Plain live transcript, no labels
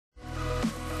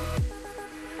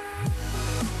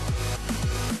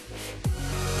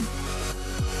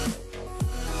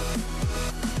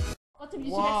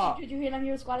what's up, YouTube? Next here, and I'm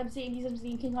here with Squad MC, and he's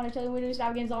MC, and King Hunter, telling you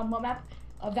our games on what map?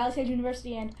 Valley Stage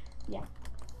University, and yeah.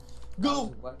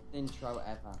 Go! What intro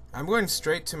ever. I'm going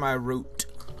straight to my route.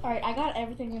 Alright, I got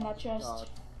everything in that chest.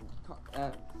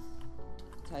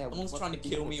 Someone's trying to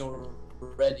kill me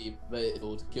already, but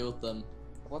it'll kill them.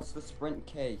 What's the sprint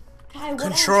key? Ty, what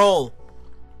Control!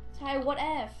 F? Ty, what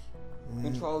F?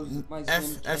 Control my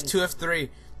F2, F3.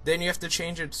 Then you have to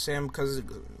change it, Sam, because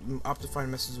Optifine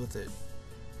messes with it.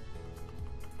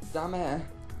 Damn it. I'm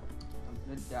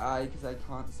gonna die because I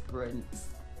can't sprint.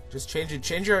 Just change it.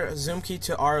 Change your zoom key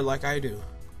to R like I do.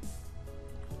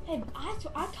 Hey,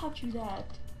 I taught you that.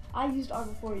 I used R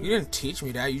before you. You didn't teach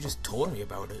me that, you just told me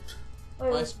about it.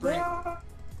 Wait, My sprint. where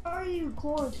are you?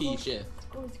 Core.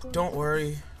 Don't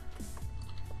worry.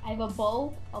 I have a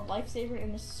bow, a lifesaver,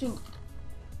 and a suit.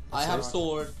 I have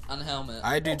sword and helmet.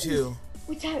 I do too.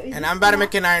 Wait, and I'm about to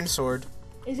make an iron sword.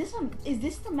 Is this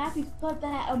the map you got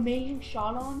that amazing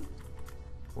shot on?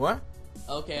 What?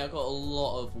 Okay, I got a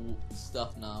lot of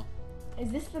stuff now.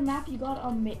 Is this the map you got a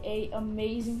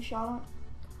amazing shot on?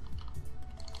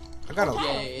 I got a lot.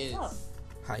 Yeah, it is.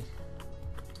 Hi.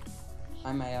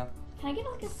 Hi, Maya. Can I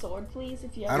get like a sword, please?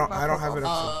 If you I don't have it.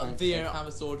 VEER, I have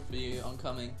a sword for you. I'm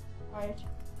coming. Alright.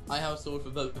 I have a sword for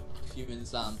both you and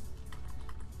Sam.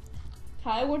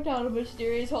 I went down a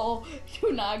mysterious hole.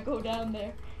 Do not go down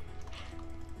there.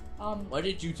 Where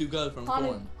did you two go from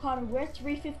Connor, we're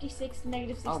 356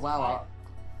 negative 65. Oh wow,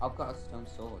 I've got a stone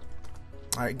sword.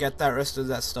 Alright, get that rest of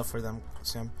that stuff for them,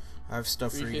 Sam. I have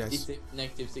stuff for you guys.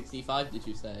 Negative 65, did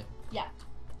you say? Yeah.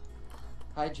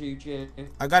 Hi, Juju.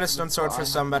 I got a stone sword for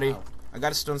somebody. I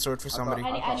got a stone sword for somebody.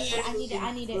 I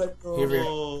need it. Here.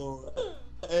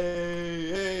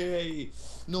 Hey.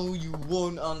 No, you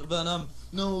won't, Aunt Venom.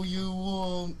 No, you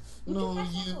won't. No,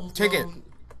 you won't. Take it.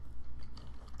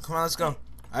 Come on, let's go.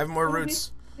 I have more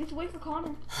routes. We have to wait for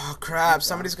Connor. Oh crap!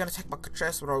 Somebody's gonna take my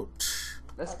chest route.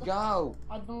 Let's go.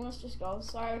 Let's just go.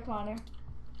 Sorry, Connor.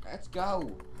 Let's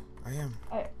go. I am.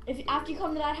 After you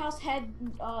come to that house, head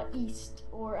east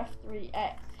or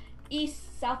F3.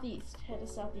 East, southeast. Head to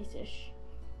southeast-ish.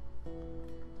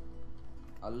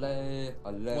 Ole.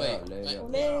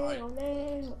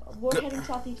 We're heading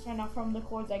southeast right now from the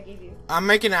cords I gave you. I'm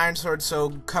making an iron sword, so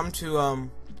come to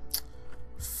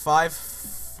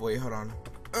 5. Wait, hold on.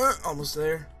 Almost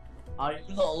there. Are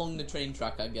you not along the train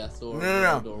track, I guess, or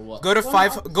no. Or what? Go to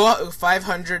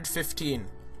 515.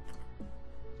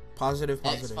 Positive.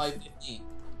 X515.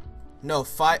 No,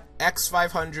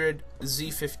 X500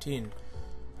 Z15.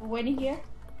 We're waiting here.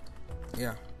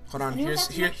 Yeah. Hold on. Anyone got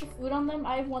some extra food on them?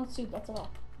 I have one soup. That's all.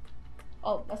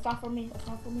 Oh, that's not for me.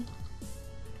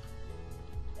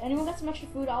 Anyone got some extra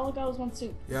food? All I got was one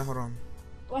soup. Yeah, hold on.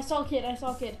 Oh, I saw a kid.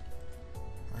 Alright.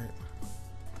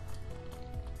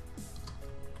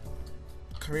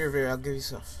 Come here, VEER. I'll give you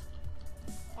stuff.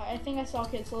 I think I saw a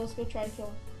kid, so let's go try to kill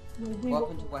him.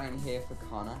 Welcome to waiting here for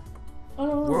Connor. Oh,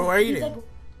 no. Where are you? Like,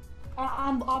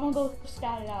 I'm gonna go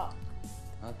scout it out.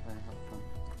 Okay, have fun.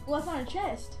 Well, I found a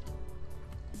chest.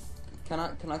 Can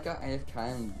I go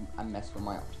AFK and mess with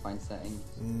my Optifine settings?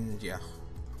 Yeah.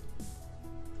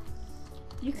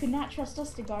 You could not trust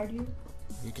us to guard you.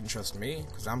 You can trust me,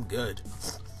 cause I'm good.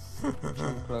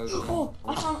 Oh,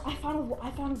 I found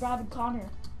a rabid Connor.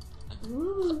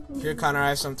 Ooh. Here, Connor, I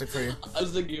have something for you. I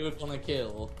was thinking you would want to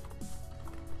kill.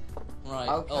 Right.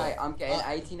 Okay, I'm getting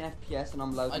 18 FPS and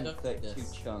I'm loading 32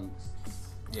 this. chunks.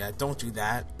 Yeah, don't do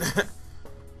that.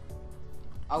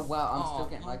 Oh wow, I'm still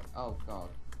getting like, oh god.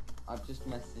 I'm just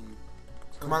messing.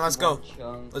 Come on, let's go.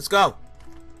 Chunks. Let's go.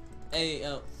 Hey,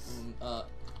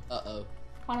 uh-oh.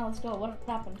 Connor, let's go. What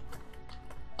happened?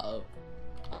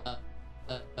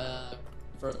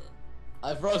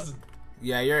 I've frozen.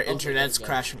 Yeah, your internet's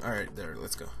crashing. Alright, there,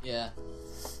 let's go. Yeah.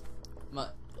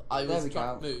 I was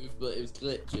trying to move, but it was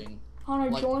glitching.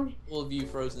 Connor, like, join. all of you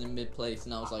frozen in mid-place,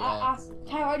 and I was like, I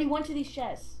already went to these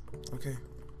chests. Okay.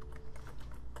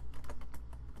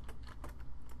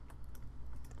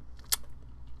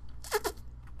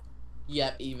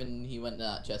 Yep, even he went to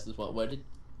that chest as well. Where the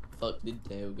fuck did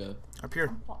Teo go? Up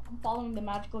here. I'm following the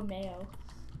magical Mayo.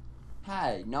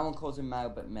 Hey, no one calls him Mayo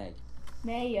but me.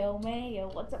 Mayo,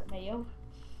 what's up, Mayo?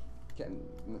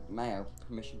 Mayo,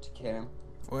 permission to kill him.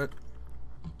 What?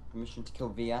 Permission to kill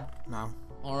VEER. No.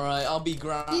 Alright, I'll be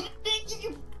ground.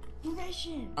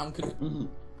 Permission.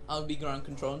 I'll be ground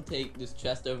control and take this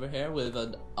chest over here with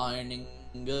an ironing.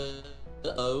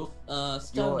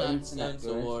 Stone and stone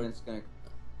sword. Gonna.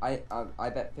 I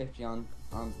bet 50 on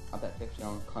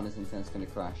Connor's internet's gonna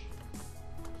crash.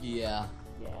 Yeah.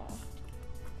 Yeah.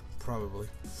 Probably.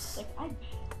 Like I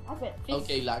bet. 50.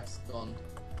 Okay, lag's gone.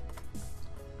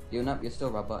 You're still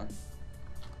red button.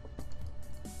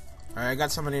 Alright, I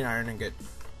got somebody an iron ingot.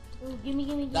 Ooh,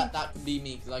 gimme. That could be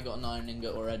me because I got an iron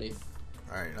ingot already.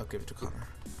 Alright, I'll give it to Connor.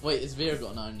 Wait, is VEER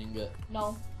got an iron ingot?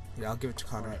 No. Yeah, I'll give it to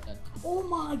Connor. Alright then. Oh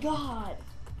my god.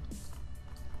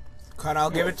 Connor, I'll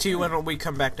give it to you when we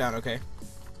come back down, okay?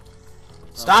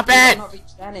 Stop I'm it! not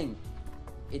regenning,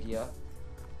 idiot.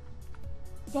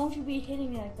 Don't you be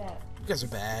hitting me like that. You guys are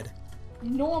bad.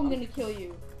 You know I'm gonna kill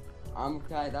you. I'm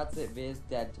okay, that's it. VEER's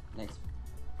dead. Next.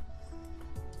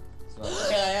 So,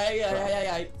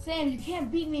 Yeah. Sam, you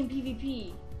can't beat me in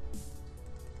PvP.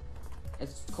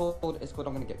 it's called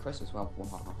I'm gonna get Chris as well.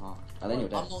 And then you're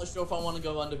dead. I'm not sure if I want to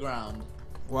go underground.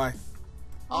 Why?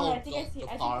 Connor, Oh, I think I see.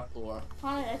 parkour.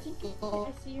 Connor, I think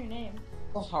I see your name.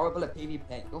 You're horrible at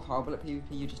PvP. You're horrible at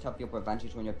PvP. You just have the upper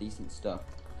advantage when you have decent stuff.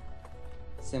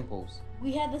 Simples.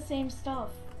 We had the same stuff.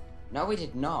 No, we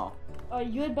did not.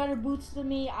 You had better boots than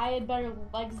me. I had better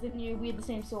legs than you. We had the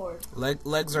same sword.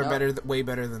 Legs are No. better, way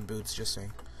better than boots. Just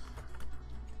saying.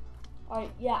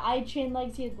 Alright, yeah, I had chain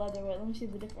legs. He had leather. Wait, let me see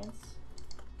the difference.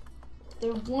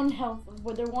 They're one health,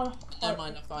 but they're one. Never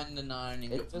mind, I find an iron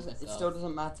ingot for It myself. still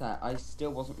doesn't matter. I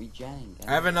still wasn't regenning.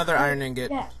 I have another iron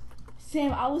ingot. Yeah,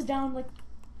 Sam, I was down like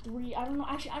 3. I don't know.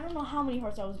 Actually, I don't know how many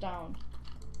hearts I was down.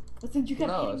 But since you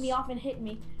kept hitting me off and hitting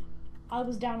me, I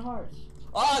was down hearts.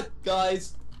 Ah,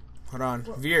 guys! Hold on.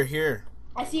 VEER, here.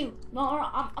 I see you. No,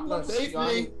 I'm going. Save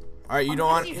me! Alright, you I'm don't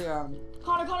want... busy. VEER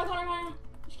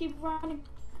Just keep running.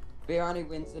 only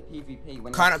wins the PvP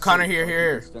when. Connor,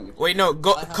 here. Wait, no,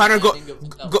 go, I have Connor, an go, iron ingot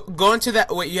myself. go into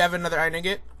that. Wait, you have another iron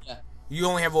ingot? Yeah. You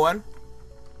only have one?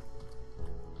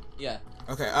 Yeah.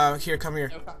 Okay, here, come here.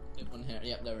 No crafted one here.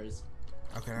 Yep, there is.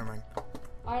 Okay, never mind.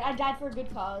 Alright, I died for a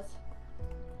good cause.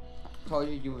 Told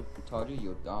you you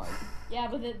would die. Yeah,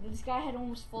 but this guy had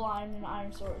almost full iron and an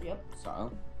iron sword. Yep.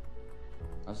 So.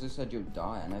 I just said you'd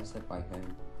die. I never said by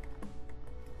whom.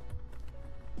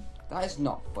 That is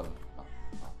not full.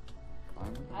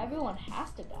 Everyone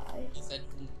has to die. He said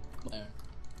where?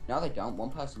 No, they don't. One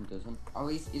person doesn't. Oh,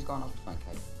 he's gone off to my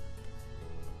cave.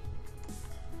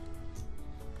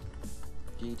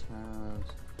 Details.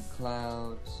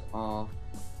 Clouds off.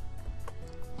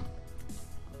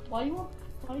 Why do you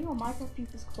want Minecraft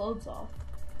people's clothes off?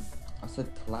 I said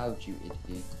clouds, you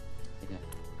idiot. Okay.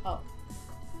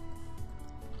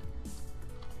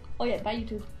 Oh yeah, bye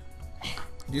YouTube.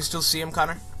 Do you still see him,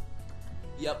 Connor?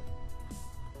 Yep.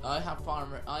 I have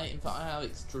farmer. In fact, I have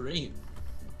extreme.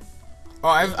 Oh,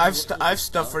 I've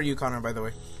stuff for you, Connor. By the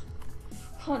way.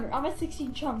 Connor, I'm at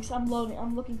 16 chunks. I'm loading.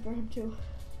 I'm looking for him too.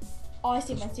 Oh, I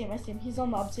see him. He's on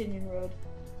the Obsidian Road.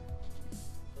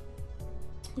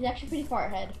 He's actually pretty far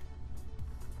ahead.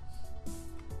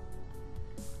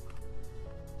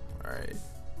 All right.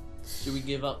 Should we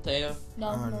give up, Teo?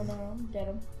 No, get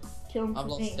him. Kill him I've for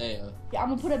lost me. Teo. Yeah, I'm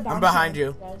gonna put a bounty. behind on you.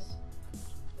 him, guys.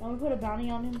 I'm gonna put a bounty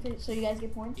on him so you guys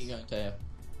get points. You going, Teo?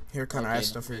 Here, Connor. I have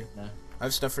stuff for you. No. I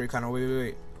have stuff for you, Connor.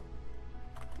 Wait.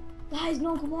 Guys,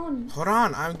 no, come on. Hold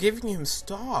on. I'm giving him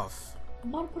stuff. I'm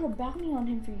about to put a bounty on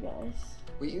him for you guys.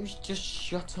 Will you just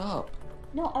shut up?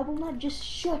 No, I will not. Just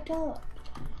shut up.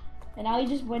 And now he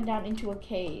just went down into a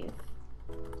cave.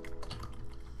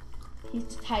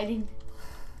 He's hiding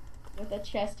with a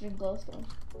chest and glowstone.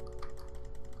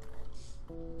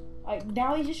 Alright,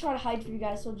 now he's just trying to hide from you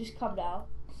guys, so just come down.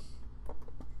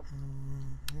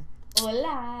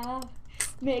 Hola,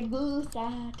 me gusta,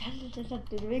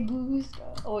 me gusta.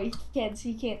 Oh, he can't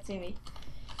see me.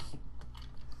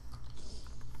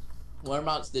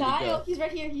 Whereabouts did he Kyle, go? he's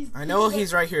right here. I know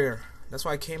he's right here. That's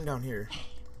why I came down here.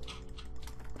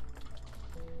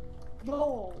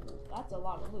 No, that's a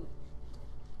lot of loot.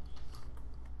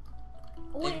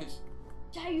 Oh, wait,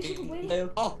 Kyle, you should have waited.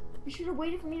 Oh, You should have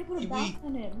waited for me to put a bounty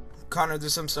on him. Connor,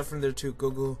 there's some stuff in there too.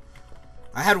 Go.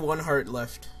 I had 1 heart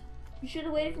left. You should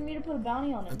have waited for me to put a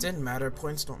bounty on him. It didn't matter.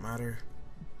 Points don't matter.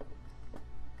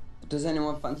 Does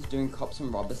anyone fancy doing cops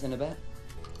and robbers in a bit?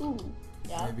 Ooh,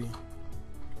 yeah. Maybe.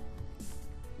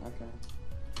 Okay.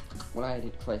 Well, I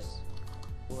did Chris.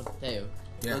 what, Teo?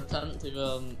 Yeah. Well, time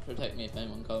to protect me if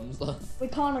anyone comes.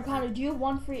 Wait, Connor, do you have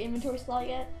 1 free inventory slot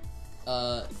yet?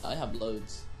 I have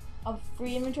loads. Of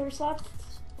free inventory slots?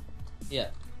 Yeah.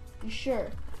 You sure?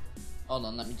 Hold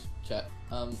on, let me check.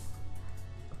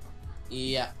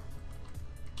 Yeah.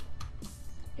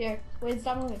 Here, wait,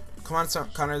 stop moving. Come on,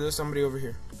 Connor. There's somebody over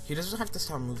here. He doesn't have to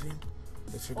stop moving.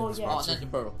 If you're Oh, gonna yeah. Oh, sponsor.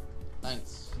 Ninja Pearl.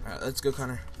 Thanks. Alright, let's go,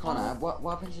 Connor. Connor, what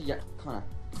happened to Connor?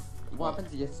 What happened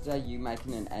to yesterday? You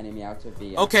making an enemy out of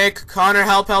the? Okay, Connor,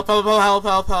 help. Where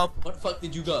the fuck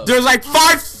did you go? There's like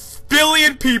 5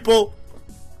 billion people.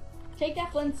 Take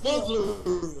that flint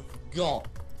steel. God.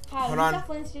 Kyle, Hold use on. that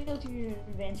flint steel to your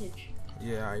advantage.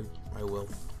 Yeah, I will.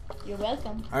 You're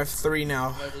welcome. I have 3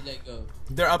 now. Where did they go?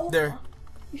 They're up there.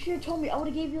 You should have told me. I would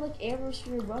have gave you like arrows for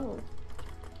your bow.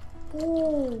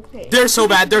 Oh, okay. They're so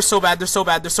bad. They're so bad. They're so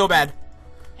bad. They're so bad.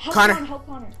 Help Connor. Help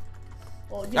Connor.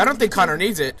 Well, I don't think Connor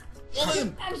needs it. Get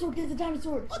him! Diamond sword. Get the diamond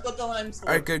sword. I got the diamond sword.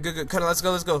 Alright, good, good, good. Connor, let's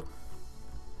go, let's go.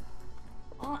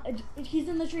 He's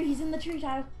in the tree. He's in the tree,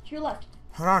 Tyler. To your left.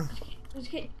 Hold on.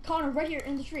 Okay, Connor, right here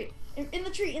in the tree. In the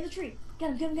tree. In the tree. Get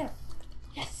him. Get him. Get him.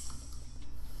 Yes.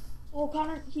 Oh,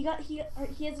 Connor, he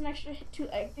has an extra 2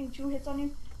 hits on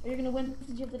you. Or you're gonna win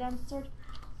since you have the diamond sword.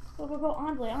 Go, go, go.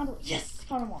 On. Yes,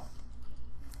 Connor won.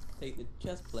 Take the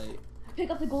chest plate.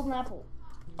 Pick up the golden apple.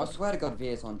 I swear to God,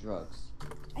 VEER's on drugs.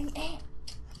 I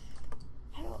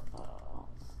don't.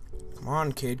 Come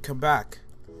on, kid, come back.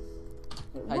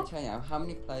 I tell you, how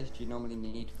many players do you normally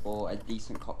need for a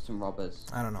decent cops and robbers?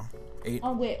 I don't know. 8?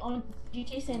 Oh wait, on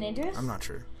GTA San Andreas? I'm not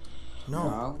sure.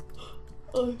 No.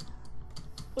 Are you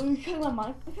talking about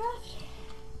Minecraft?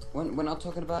 We're not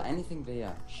talking about anything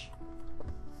VEER. Shh.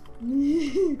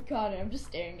 Connor, I'm just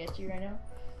staring at you right now.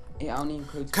 It only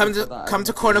includes Come people to that come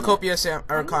to are Cornucopia, Sam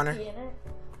or Connor.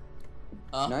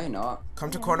 No, you're not. Come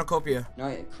to Cornucopia.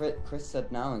 No, Chris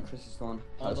said no, and Chris is the one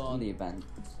hosting the event.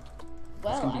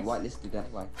 It's gonna be Well, whitelisted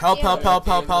anyway. Help, help, help,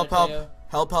 help, help, help. Teo.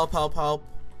 Help, help, help, help.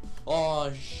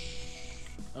 Oh, shh.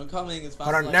 I'm coming as fast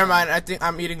Hold as on, I never can. mind. I think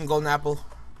I'm eating a golden apple.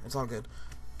 It's all good.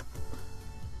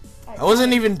 I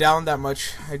wasn't even down that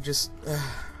much. I just,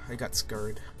 I got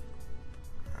scared.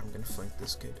 I'm gonna flank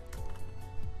this kid.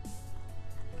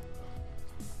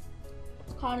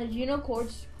 Connor, do you know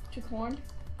chords to corn?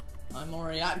 I'm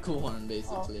already at corn,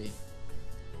 basically.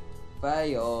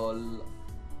 Fail.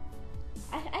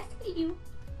 I see you.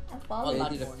 I'm Oh, following you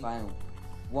not did a corny. fail.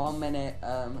 1 minute,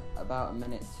 about a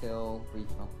minute till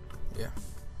refill.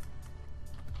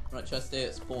 Right, just stay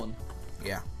at spawn.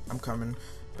 Yeah, I'm coming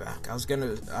back. I was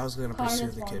gonna Connor, pursue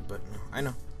that's the fine. kid, but no. I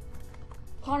know.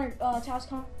 Connor, Tao's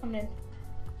coming in.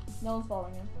 No one's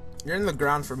following him. You're in the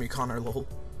ground for me, Connor. Lol.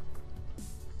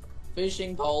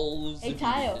 Fishing poles. Hey, if you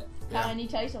Tayo. can. Yeah. I need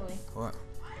to tell you something. What?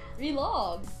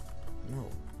 Relog. No.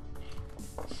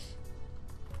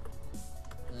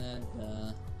 And,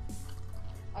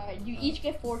 Alright, you each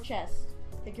get 4 chests.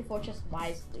 Pick your 4 chests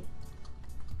wisely.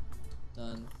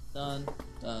 done, done,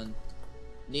 done.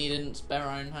 Need a spare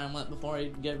iron helmet before I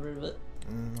get rid of it.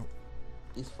 No.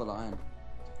 He's full iron.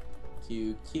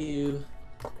 Q.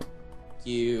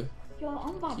 Yo,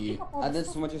 I'm about to Cute. pick up all And then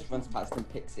this someone just runs past and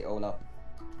picks it all up.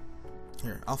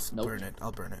 Here, I'll Nope. burn it.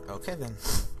 I'll burn it. Okay then.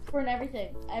 Burn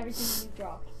everything. Everything you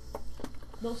dropped.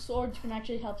 Those swords can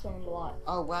actually help someone a lot.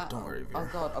 Oh wow. Don't worry, Oh VEER.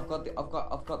 God,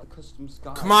 I've got the custom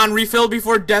sky. Come on, refill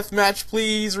before deathmatch,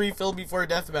 please. Refill before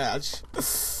deathmatch.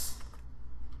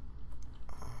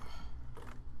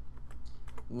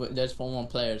 There's 4 more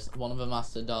players. One of them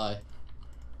has to die.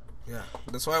 Yeah,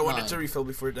 that's why I wanted 9, to refill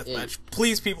before deathmatch. 8,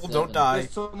 Please, people, 7. don't die.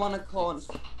 There's someone at corn.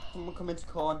 Someone come into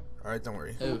corn. All right, don't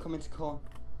worry. Someone Who? come into corn.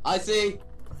 I see.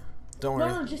 Don't No,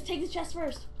 worry. no, just take the chest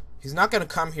first. He's not gonna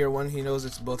come here when he knows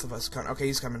it's both of us. Okay,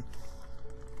 he's coming.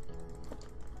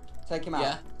 Take him out.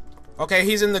 Yeah. Okay,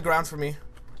 he's in the ground for me.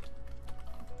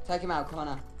 Take him out,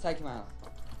 Connor. Take him out.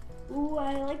 Ooh,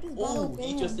 I like this battle. Oh,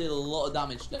 he just did a lot of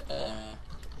damage there.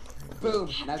 Boom.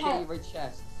 Now How- get your red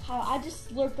chest. How I just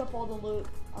slurped up all the loot.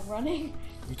 I'm running.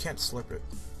 You can't slip it.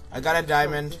 I got a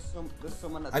diamond. There's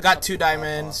someone at I the got top 2 of the car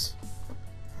diamonds.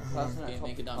 park. Person Okay, at the make top it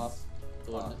of the diamond.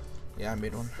 car park. Yeah, I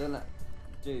made one.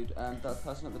 Dude, that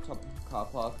person at the top of the car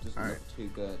park doesn't Alright. look too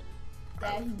good.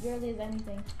 Yeah, he barely has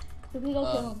anything. Quickly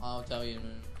go kill him. I'll tell you in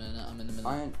a minute. I'm in a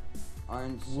minute.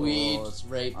 Iron sword. We just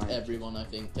raped iron- everyone, I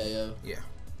think, Teo. Yeah.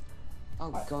 Oh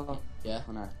God. Yeah.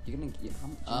 Connor, you're gonna get do you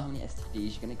know how many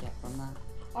STDs you're gonna get from that?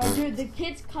 Alright, dude, the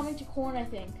kid's coming to corn, I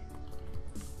think.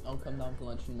 I'll come down for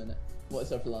lunch in a minute. What is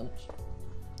there for lunch?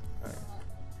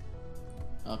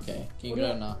 Okay, can you What do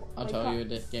go you- now? I'll wait, tell Con- you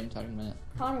the game tag in a minute.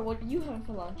 Connor, what are you having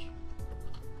for lunch?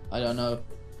 I don't know.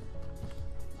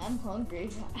 I'm hungry.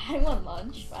 I want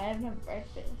lunch. I haven't had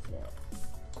breakfast yet.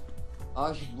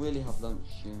 I should really have lunch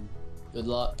soon. Good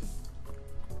luck.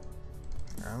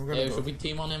 I'm gonna Teo, go. should we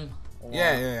team on him? Or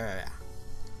Yeah, what? yeah.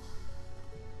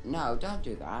 No, don't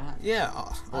do that. Yeah,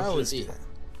 I Or always should do he? that.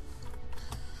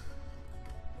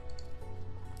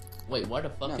 Wait, where the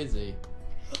fuck No. is he?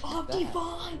 Oh, That.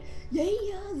 divine!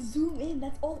 Yeah, zoom in.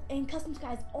 That's all. And custom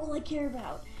skies, all I care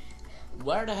about.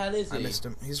 Where the hell is he? I missed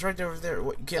him. He's right over there.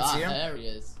 What, you can't see him? There he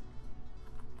is.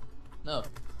 No.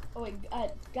 Oh wait,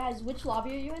 guys, which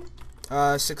lobby are you in?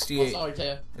 Oh, 68. sorry,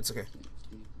 Teo. It's okay.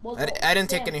 What, I didn't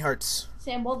Sam, take any hearts.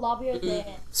 Sam, what lobby are they in?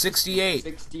 68.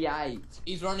 68.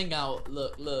 He's running out.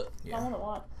 Look, look. I Yeah. want to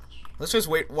watch. Let's just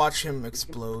watch him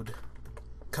explode.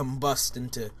 combust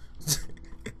into.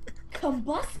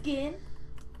 Combuskin?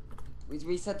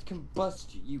 We said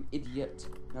combust, you idiot.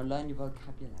 Now learn your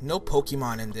vocabulary. No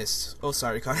Pokemon in this. Oh,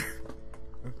 sorry, Connor.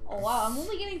 Oh wow, I'm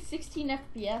only getting 16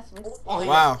 FPS. Oh,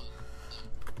 Wow.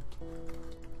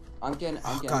 I'm getting.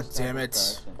 God damn it.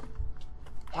 Version.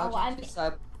 How Oh, do I you need-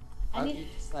 disable? I How do need- you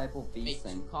disable Mate, you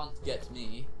VSync? can't get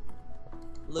me.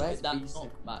 Look Where's at that VSync?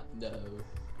 knockback though.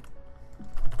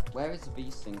 Where is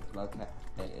VSync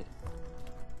located?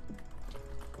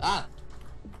 Ah!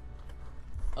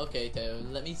 Okay, Teo,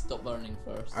 let me stop learning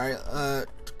first. Alright,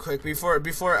 quick, before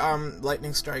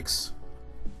lightning strikes.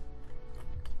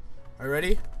 Are you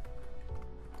ready?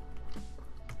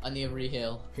 I need a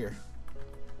reheal. Here.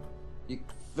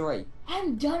 3,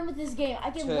 I'm done with this game. I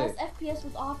get 2. less FPS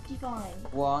with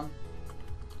Optifine. 1.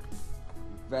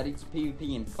 Ready to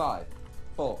PvP in 5,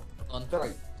 4, On 3,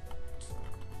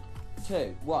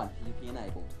 2, 1. PvP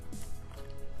enabled.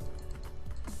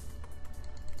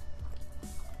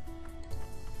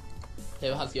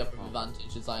 Teo has the upper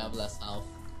advantage as I have less health.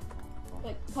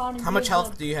 Like, Connor, How much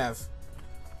health do you have?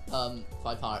 5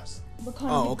 hearts. But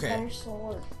Connor, Oh, you okay. have a better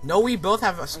sword. No, we both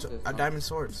have a diamond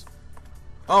swords.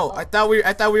 Oh, I thought we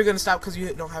were gonna stop because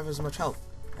you don't have as much health.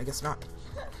 I guess not.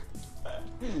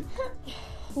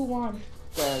 Who won?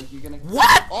 So you're gonna.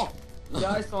 What? Oh,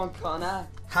 nice one, Connor.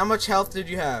 How much health did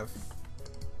you have?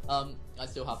 I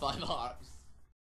still have 5 hearts.